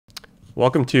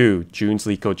Welcome to June's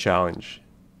Leetcode challenge.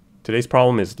 Today's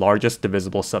problem is largest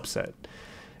divisible subset.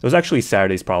 It was actually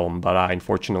Saturday's problem, but I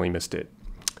unfortunately missed it.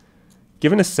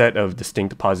 Given a set of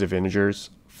distinct positive integers,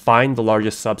 find the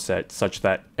largest subset such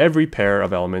that every pair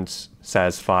of elements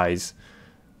satisfies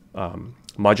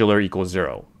modular equals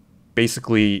 0.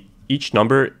 Basically, each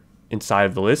number inside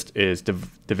of the list is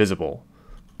divisible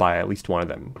by at least one of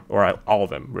them, or all of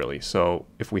them, really. So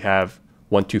if we have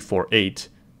 1, 2, 4, 8,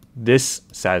 this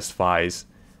satisfies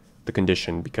the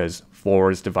condition because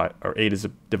 8 is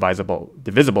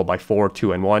divisible by 4,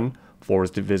 2, and 1. 4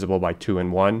 is divisible by 2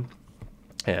 and 1,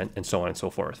 and so on and so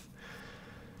forth.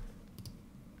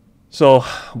 So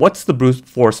what's the brute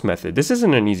force method? This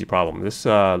isn't an easy problem. This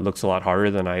looks a lot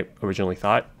harder than I originally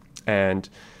thought. And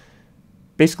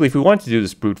basically, if we wanted to do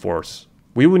this brute force,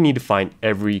 we would need to find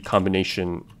every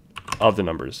combination of the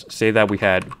numbers. Say that we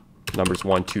had numbers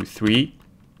 1, 2, 3.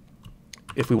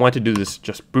 If we want to do this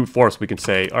just brute force, we can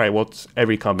say, all right, well, it's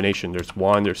every combination. There's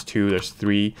 1, there's 2, there's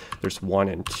 3, there's 1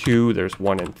 and 2, there's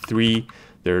 1 and 3,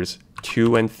 there's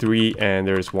 2 and 3, and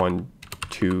there's 1,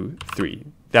 2, 3.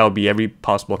 That would be every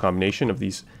possible combination of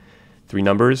these three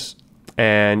numbers.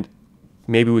 And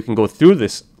maybe we can go through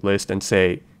this list and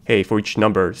say, hey, for each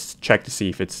number, check to see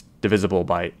if it's divisible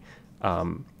by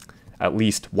at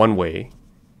least one way.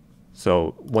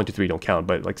 So 1, 2, 3 don't count,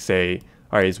 but like say,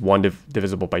 all right, is 1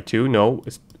 divisible by 2? No.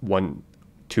 Is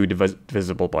 2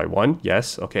 divisible by 1?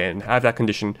 Yes. Okay, and have that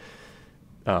condition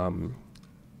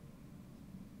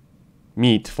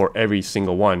meet for every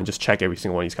single one, and just check every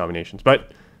single one of these combinations.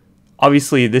 But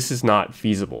obviously, this is not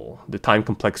feasible. The time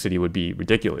complexity would be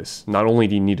ridiculous. Not only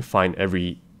do you need to find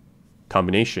every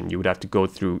combination, you would have to go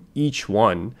through each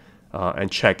one and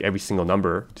check every single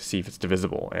number to see if it's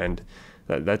divisible, and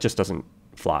that just doesn't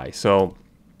fly. So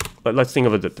let's think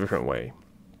of it a different way.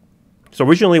 So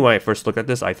originally when I first looked at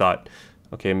this, I thought,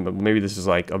 okay, maybe this is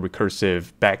like a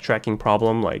recursive backtracking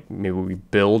problem. Like maybe we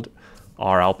build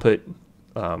our output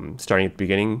starting at the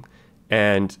beginning.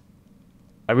 And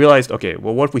I realized, okay,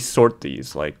 well, what if we sort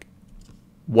these? Like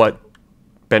what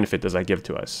benefit does that give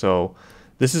to us? So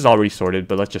this is already sorted,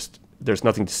 but there's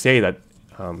nothing to say that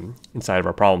inside of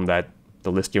our problem that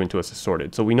the list given to us is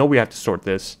sorted. So we know we have to sort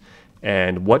this.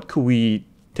 And what could we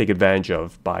take advantage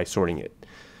of by sorting it?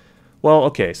 Well,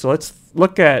 okay, so let's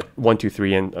look at 1, 2,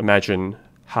 3 and imagine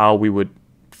how we would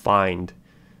find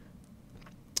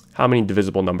how many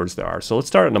divisible numbers there are. So let's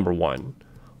start at number 1.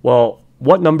 Well,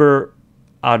 what number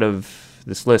out of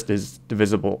this list is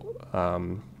divisible?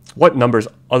 What numbers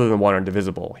other than 1 are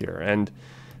divisible here? And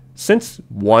since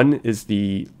 1 is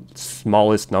the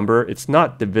smallest number, it's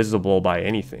not divisible by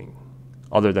anything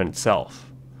other than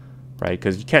itself, right?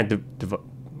 Because you can't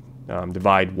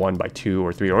divide 1 by 2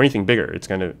 or 3 or anything bigger. It's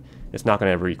not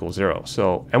gonna ever equal 0.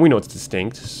 So, and we know it's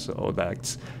distinct, so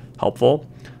that's helpful.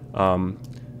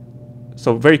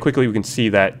 So very quickly we can see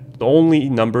that the only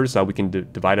numbers that we can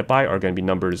divide it by are going to be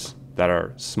numbers that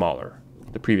are smaller,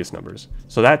 the previous numbers.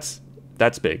 So that's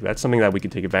big. That's something that we can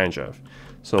take advantage of.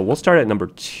 So we'll start at number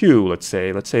 2. Let's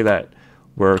say that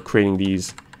we're creating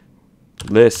these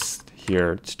lists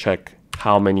here to check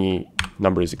how many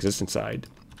numbers exist inside.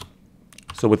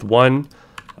 So with 1,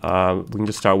 we can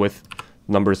just start with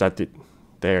numbers that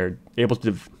they're able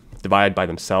to divide by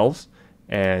themselves.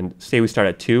 And say we start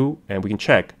at 2, and we can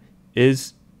check,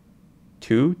 is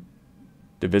 2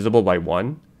 divisible by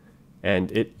 1?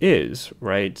 And it is,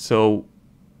 right? So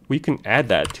we can add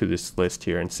that to this list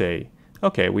here and say,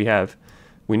 okay, we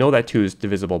know that 2 is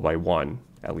divisible by 1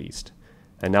 at least.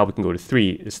 And now we can go to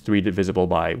 3. Is 3 divisible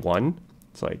by 1?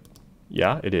 It's like,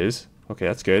 yeah, it is. Okay,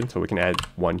 that's good. So we can add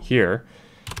 1 here.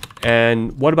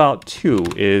 And what about 2?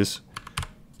 Is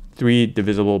 3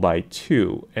 divisible by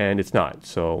 2? And it's not,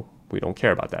 so we don't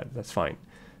care about that. That's fine.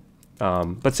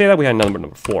 But say that we had number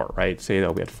 4, right? Say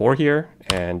that we had 4 here,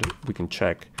 and we can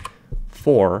check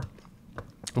 4.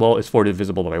 Well, is 4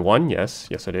 divisible by 1? Yes,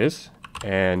 yes it is.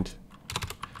 And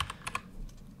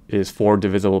is 4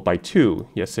 divisible by 2?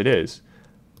 Yes, it is.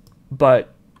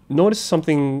 But notice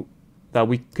something that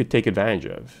we could take advantage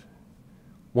of.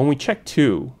 When we check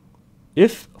 2,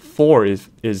 if 4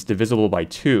 is divisible by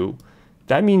 2,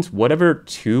 that means whatever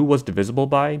 2 was divisible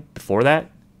by before that,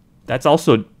 that's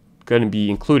also going to be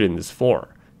included in this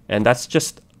 4. And that's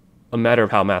just a matter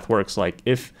of how math works. Like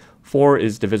if 4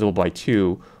 is divisible by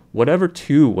 2, whatever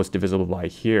 2 was divisible by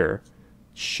here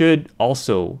should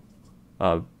also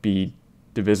be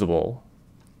divisible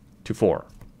to 4.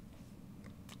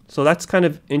 So that's kind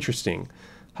of interesting.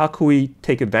 How can we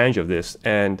take advantage of this?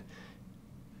 And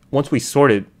once we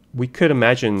sort it, we could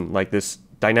imagine like this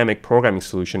dynamic programming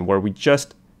solution where we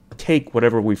just take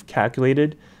whatever we've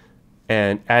calculated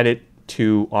and add it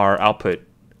to our output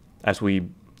as we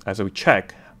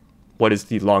check what is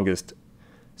the longest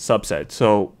subset.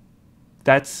 So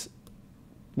that's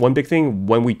one big thing.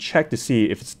 When we check to see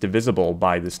if it's divisible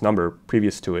by this number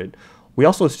previous to it, we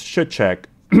also should check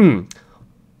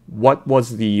what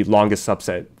was the longest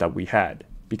subset that we had,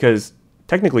 because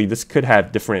technically this could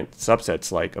have different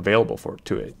subsets like available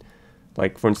to it.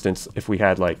 Like for instance, if we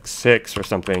had like 6 or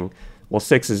something, well,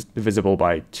 6 is divisible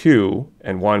by 2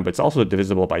 and 1, but it's also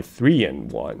divisible by 3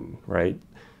 and 1, right?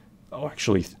 Oh,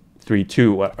 actually 3,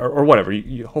 2, or whatever.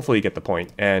 You hopefully get the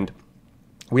point. And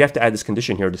we have to add this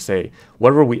condition here to say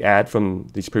whatever we add from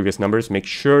these previous numbers, make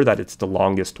sure that it's the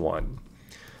longest one.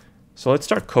 So let's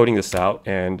start coding this out.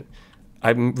 And I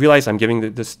realize I'm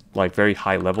giving this like very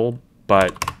high level,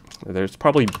 but there's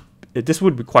probably, this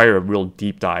would require a real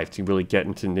deep dive to really get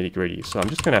into the nitty gritty. So I'm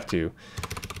just gonna have to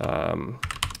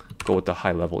go with the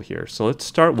high level here. So let's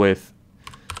start with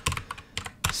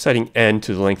setting n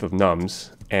to the length of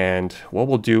nums. And what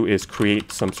we'll do is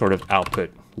create some sort of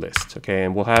output list, okay?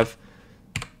 And we'll have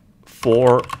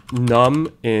for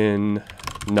num in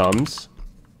nums,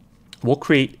 we'll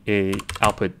create a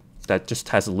output that just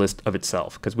has a list of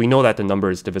itself, because we know that the number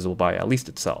is divisible by at least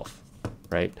itself,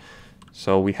 right?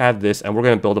 So we have this, and we're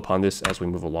going to build upon this as we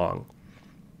move along.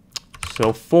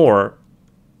 So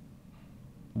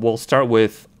we'll start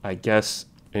with, I guess,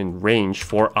 in range,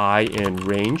 for I in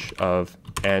range of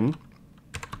n.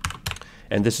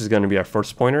 And this is going to be our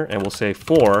first pointer, and we'll say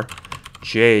for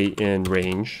j in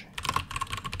range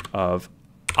of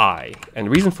I. And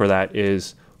the reason for that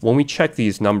is when we check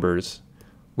these numbers,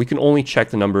 we can only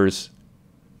check the numbers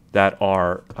that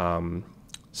are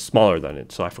smaller than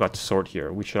it. So I forgot to sort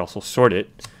here. We should also sort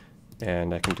it,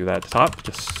 and I can do that at the top.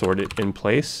 Just sort it in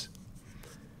place.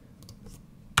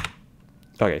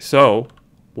 Okay, so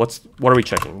what are we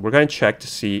checking? We're going to check to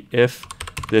see if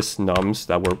this nums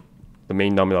that the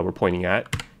main number that we're pointing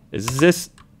at, is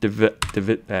this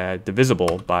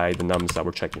divisible by the nums that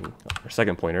we're checking. Our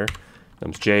second pointer,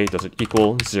 nums j, does it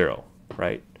equal 0,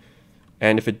 right?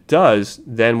 And if it does,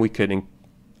 then we could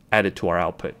add it to our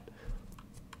output.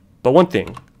 But one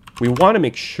thing, we want to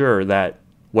make sure that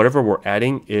whatever we're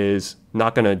adding is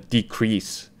not going to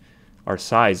decrease our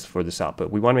size for this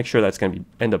output. We want to make sure that's going to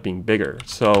end up being bigger.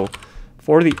 So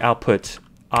for the output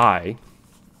I,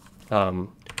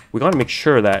 we want to make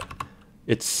sure that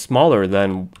it's smaller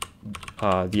than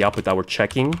the output that we're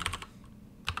checking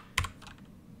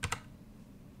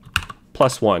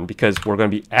plus 1, because we're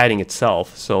going to be adding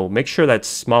itself. So make sure that's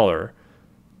smaller,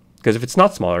 because if it's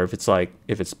not smaller, if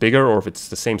it's bigger or if it's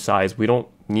the same size, we don't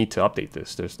need to update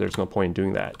this. There's no point in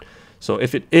doing that. So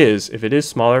if it is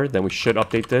smaller, then we should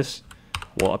update this.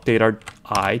 We'll update our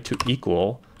I to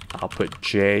equal output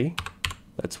j,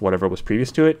 that's whatever was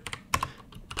previous to it,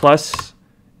 plus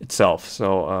itself.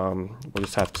 So we'll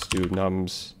just have to do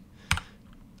nums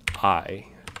I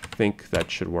think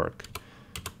that should work.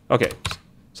 Okay,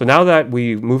 so now that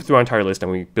we move through our entire list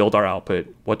and we build our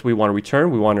output, what do we want to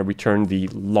return? We want to return the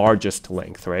largest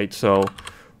length, right? So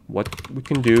what we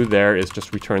can do there is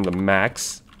just return the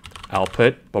max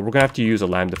output, but we're going to have to use a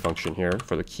lambda function here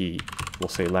for the key. We'll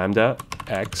say lambda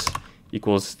x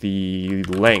equals the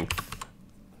length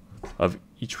of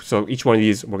each. So each one of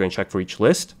these we're going to check for each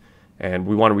list, and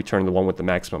we want to return the one with the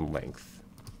maximum length.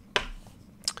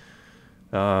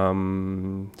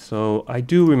 So I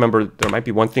do remember there might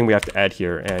be one thing we have to add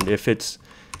here, and if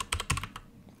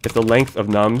the length of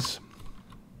nums,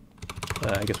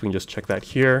 I guess we can just check that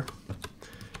here.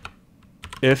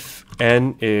 If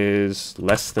n is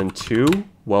less than 2,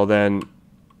 well then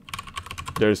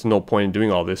there's no point in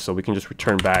doing all this, so we can just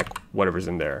return back whatever's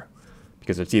in there,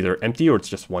 because it's either empty or it's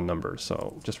just one number,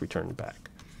 so just return it back.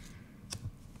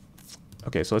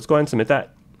 Okay, so let's go ahead and submit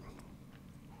that.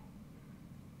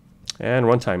 And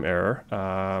runtime error.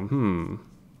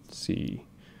 Let's see.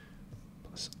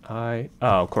 Plus I.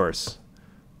 Oh, of course.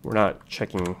 We're not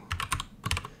checking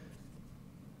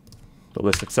the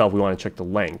list itself. We want to check the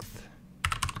length.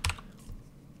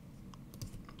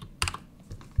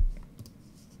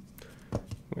 I'm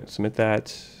going to submit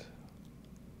that.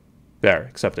 There,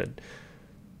 accepted.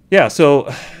 Yeah,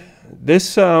 so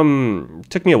this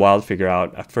took me a while to figure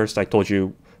out. At first, I told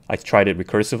you I tried it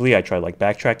recursively. I tried like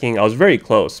backtracking. I was very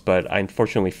close, but I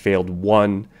unfortunately failed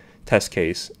one test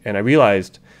case. And I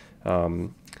realized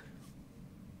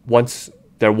once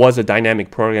there was a dynamic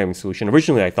programming solution.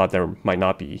 Originally, I thought there might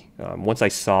not be. Once I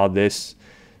saw this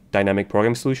dynamic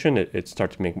programming solution, it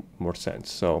started to make more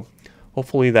sense. So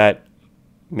hopefully that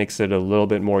makes it a little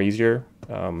bit more easier.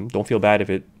 Don't feel bad if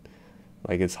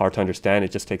it's hard to understand.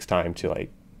 It just takes time to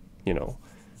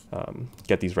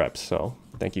get these reps. So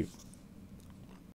thank you.